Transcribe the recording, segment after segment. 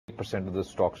99% of the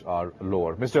stocks are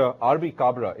lower. Mr. R.B.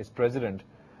 Kabra is president,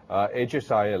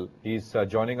 HSIL. He's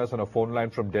joining us on a phone line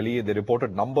from Delhi. They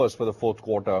reported numbers for the fourth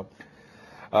quarter.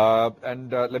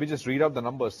 Let me just read out the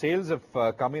numbers. Sales have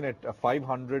come in at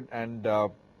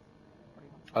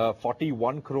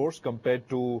 541 crores compared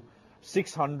to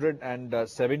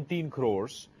 617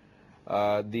 crores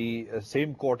the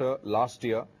same quarter last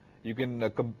year. You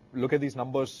can look at these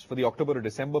numbers for the October to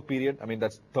December period. I mean,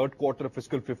 that's third quarter of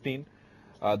fiscal 15.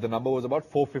 The number was about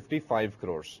 455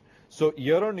 crores. So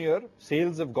year on year,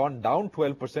 sales have gone down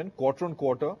 12%. Quarter on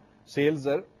quarter, sales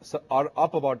are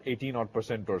up about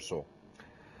 18% or so.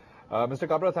 Mr.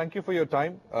 Kabra, thank you for your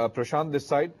time. Prashant, this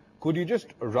side. Could you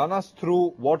just run us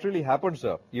through what really happened,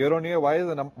 sir? Year on year, why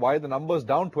are the numbers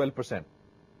down 12%?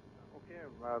 Okay,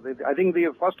 I think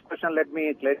the first question, let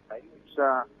me clarify. It's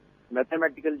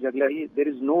mathematical jugglery. There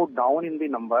is no down in the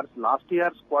numbers. Last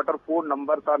year's quarter 4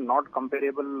 numbers are not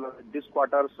comparable this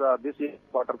year's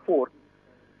quarter 4.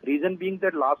 Reason being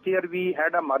that last year we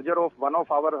had a merger of one of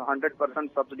our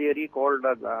 100% subsidiary called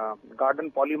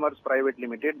Garden Polymers Private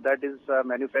Limited, that is a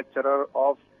manufacturer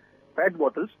of PET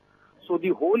bottles. So the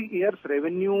whole year's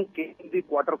revenue came in the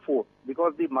quarter 4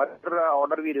 because the merger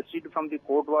order we received from the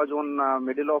court was on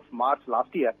middle of March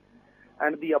last year,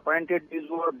 and the appointed date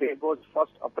was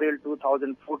 1st April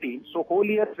 2014. So whole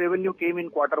year's revenue came in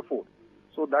quarter 4.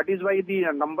 So that is why the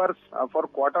numbers for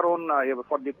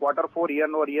the quarter 4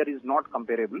 year-on-year is not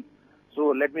comparable. So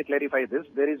let me clarify this.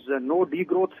 There is no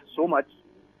degrowth so much.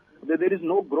 There is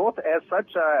no growth as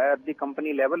such at the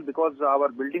company level because our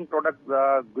building product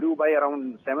grew by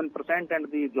around 7%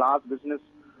 and the glass business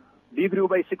degrew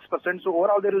by 6%. So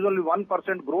overall there is only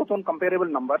 1% growth on comparable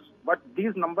numbers. But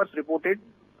these numbers reported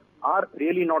are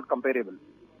really not comparable.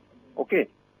 Okay.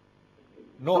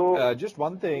 No, just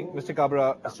one thing, Mr.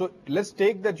 Kabra. So let's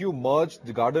take that you merged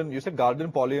the Garden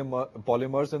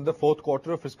Polymers in the fourth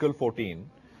quarter of fiscal 14.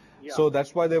 Yeah. So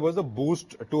that's why there was a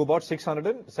boost to about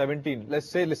 617,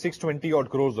 let's say 620 odd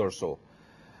crores or so.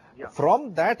 Yeah.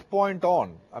 From that point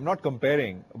on, I'm not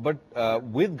comparing, but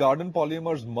with Garden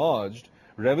Polymers merged,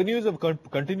 revenues have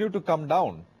continued to come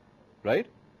down, right?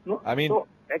 No, I mean, so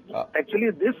actually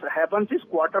this happens is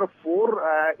quarter 4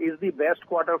 is the best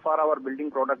quarter for our building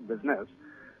product business.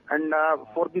 And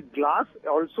for the glass,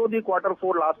 also the quarter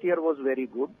 4 last year was very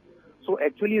good. So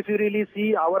actually, if you really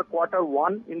see, our quarter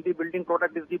 1 in the building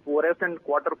product is the poorest and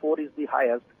quarter 4 is the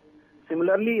highest.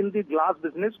 Similarly, in the glass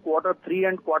business, quarter 3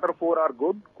 and quarter 4 are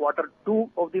good. Quarter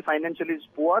 2 of the financial is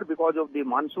poor because of the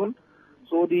monsoon.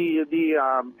 So the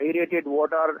aerated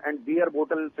water and beer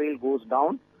bottle sale goes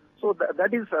down. So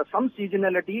that is some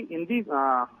seasonality in the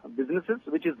businesses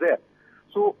which is there.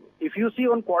 So if you see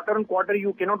on quarter,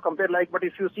 you cannot compare but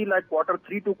if you see like quarter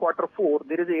 3 to quarter 4,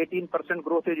 there is a 18%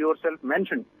 growth as yourself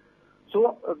mentioned.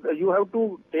 So you have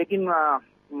to take in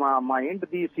mind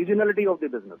the seasonality of the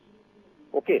business.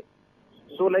 Okay.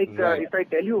 So like right. If I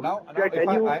tell you,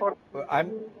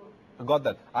 I'm got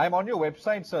that. I'm on your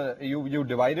website, sir. You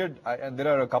divided, and there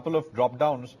are a couple of drop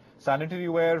downs: sanitary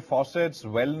ware, faucets,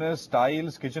 wellness,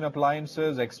 tiles, kitchen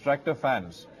appliances, extractor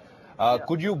fans.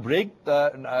 Could you break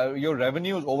your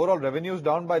revenues, overall revenues,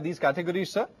 down by these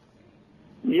categories, sir?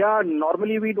 Yeah,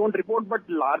 normally we don't report, but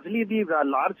largely the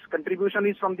large contribution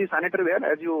is from the sanitary ware.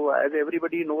 As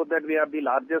everybody knows that we are the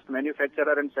largest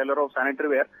manufacturer and seller of sanitary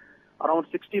ware. Around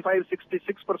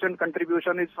 65-66%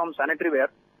 contribution is from sanitary ware.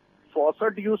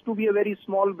 Faucet used to be a very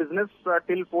small business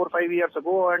till 4-5 years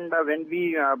ago, and when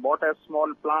we bought a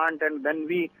small plant, and then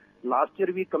last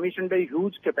year we commissioned a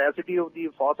huge capacity of the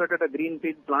faucet at a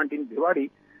greenfield plant in Bhiwadi.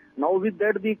 Now with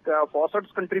that, the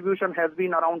faucets contribution has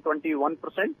been around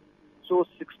 21%. So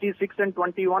 66 and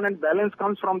 21, and balance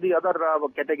comes from the other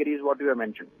categories what you have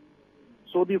mentioned.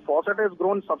 So the faucet has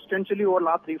grown substantially over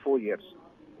last 3-4 years.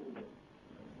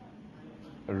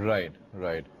 Right.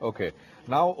 Okay.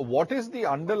 Now, what is the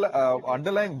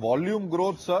underlying volume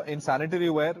growth, sir, in sanitary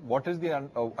ware? What is the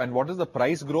what is the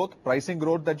pricing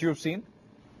growth that you've seen?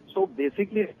 So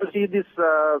basically, if you see this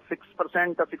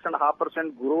 6%,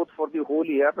 6.5% growth for the whole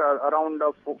year, around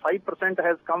 5%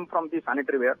 has come from the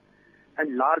sanitary ware.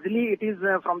 And largely it is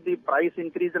from the price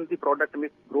increase and the product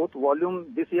mix growth.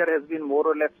 Volume this year has been more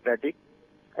or less static.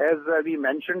 As we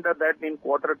mentioned that in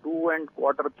quarter 2 and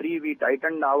quarter 3, we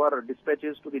tightened our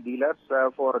dispatches to the dealers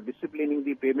for disciplining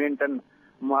the payment and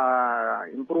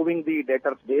improving the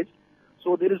debtors days.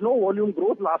 So there is no volume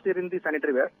growth last year in the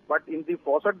sanitary ware, but in the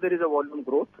faucet there is a volume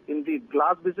growth. In the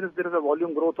glass business there is a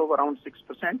volume growth of around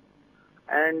 6%.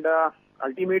 And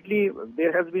ultimately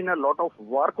there has been a lot of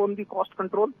work on the cost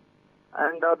control.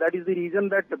 And that is the reason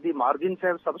that the margins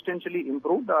have substantially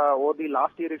improved over the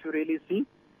last year. If you really see,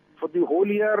 For the whole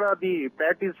year, the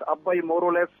PAT is up by more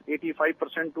or less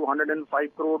 85% to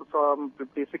 105 crore from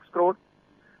 56 crore.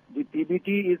 The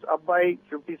PBT is up by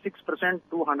 56%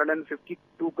 to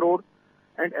 152 crore.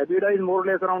 And EBITDA is more or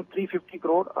less around 350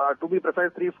 crore, to be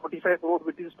precise 345 crore,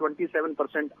 which is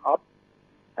 27% up.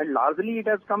 And largely it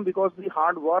has come because the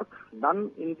hard work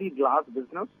done in the glass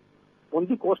business on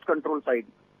the cost control side.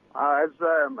 As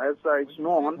it's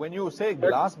known. When you say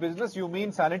glass business, you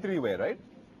mean sanitary ware, right?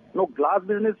 No, glass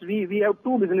business, we have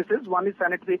two businesses. One is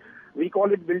sanitary, we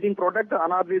call it building product,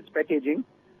 another is packaging.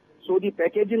 So the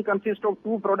packaging consists of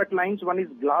two product lines. One is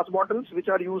glass bottles, which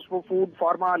are used for food,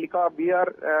 pharma, liquor, beer,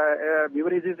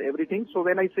 beverages, everything. So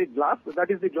when I say glass, that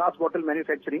is the glass bottle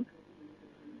manufacturing.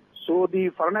 So the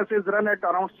furnaces run at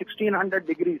around 1600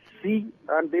 degrees C,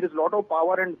 and there is a lot of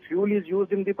power and fuel is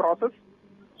used in the process.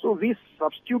 So we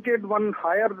substituted one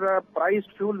higher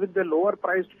priced fuel with the lower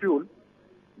priced fuel.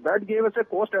 That gave us a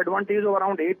cost advantage of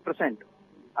around 8%.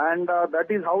 And that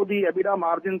is how the EBITDA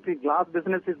margins, the glass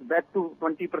business is back to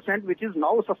 20%, which is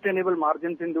now sustainable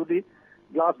margins into the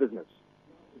glass business.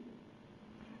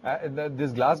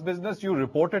 This glass business, you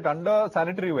report it under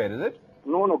sanitary ware, is it?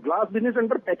 No, glass business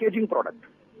under packaging product.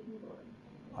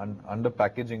 Under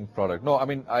packaging product. No, I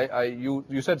mean,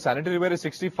 you said sanitary ware is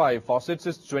 65, faucets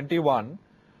is 21.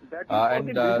 That is for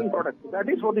the building product. That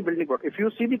is for the building product. If you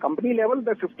see the company level,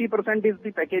 the 50% is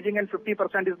the packaging and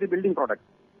 50% is the building product.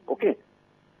 Okay.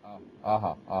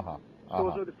 So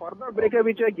the further breakup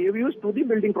which I gave you is to the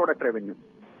building product revenue.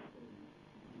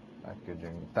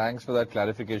 Packaging. Thanks for that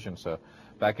clarification, sir.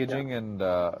 Packaging and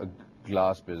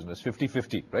glass business,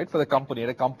 50-50, right? For the company, at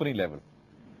a company level.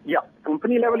 Yeah,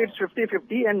 company level it's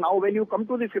 50-50, and now when you come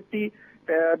to the 50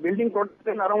 building product,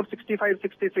 then around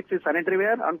 65-66 is sanitary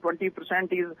ware, and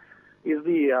 20% is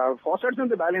the faucets, and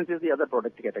the balance is the other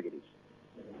product categories.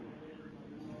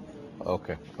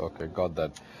 Okay, got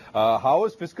that. How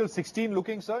is fiscal 16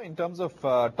 looking, sir, in terms of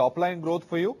top line growth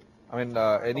for you? I mean,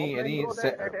 any at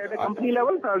a company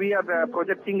level, we are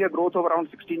projecting a growth of around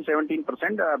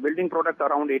 16-17%, building product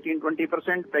around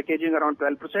 18-20%, packaging around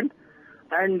 12%,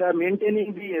 and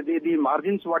maintaining the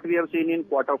margins what we have seen in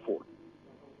quarter 4.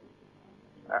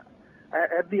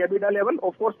 At the EBITDA level,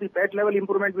 of course, the PAT level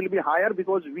improvement will be higher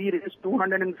because we raised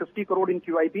 250 crore in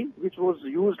QIP, which was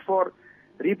used for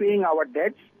repaying our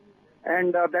debts,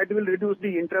 and that will reduce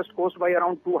the interest cost by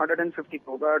around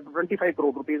 25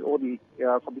 crore rupees for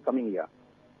the coming year.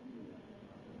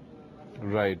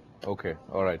 Right. Okay.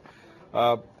 All right.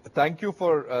 Thank you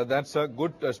for that, sir.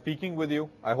 Good speaking with you.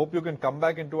 I hope you can come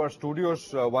back into our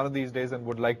studios one of these days and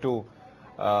would like to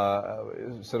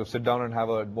sort of sit down and have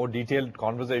a more detailed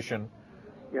conversation.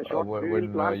 Yeah, sure.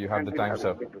 When you have the time,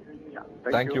 sir. Yeah,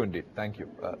 thank you indeed. Thank you.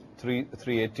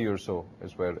 380 or so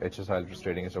is where HSIL is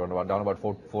trading. It's down about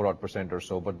 4% or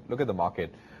so. But look at the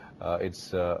market.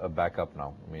 It's back up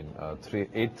now. I mean,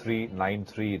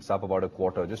 8393. It's up about a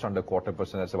quarter, just under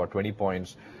 0.25%. That's about 20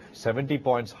 points, 70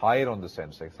 points higher on the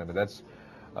Sensex. I mean, that's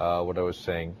what I was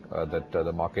saying. That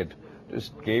the market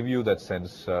just gave you that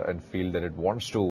sense and feel that it wants to